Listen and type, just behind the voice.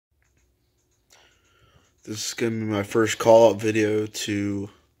This is going to be my first call-out video to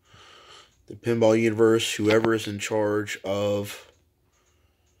the Pinball universe, whoever is in charge of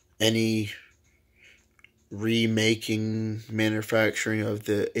any remaking, manufacturing of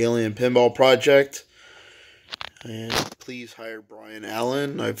the Alien Pinball project. And please hire Brian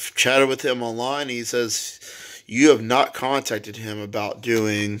Allen. I've chatted with him online. He says you have not contacted him about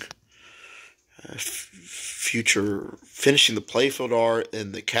doing future finishing the playfield art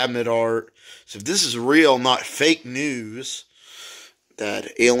and the cabinet art. So if this is real, not fake news,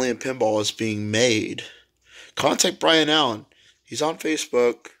 that Alien Pinball is being made, contact Brian Allen. He's on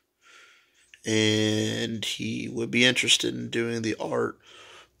Facebook, and he would be interested in doing the art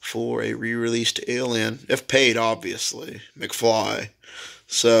for a re-released Alien, if paid, obviously, McFly.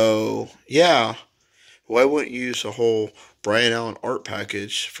 So, yeah, why wouldn't you use a whole Brian Allen art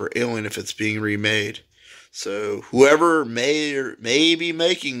package for Alien if it's being remade? So, whoever may be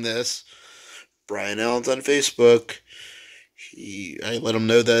making this, Brian Allen's on Facebook. I let him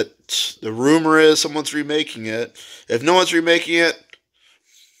know that the rumor is someone's remaking it. If no one's remaking it,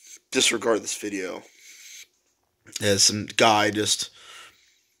 disregard this video. As some guy just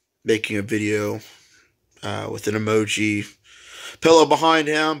making a video with an emoji pillow behind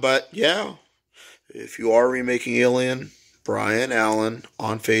him. But yeah, if you are remaking Alien, Brian Allen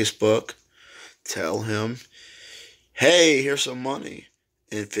on Facebook, tell him, hey, here's some money,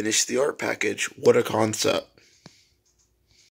 and finish the art package. What a concept.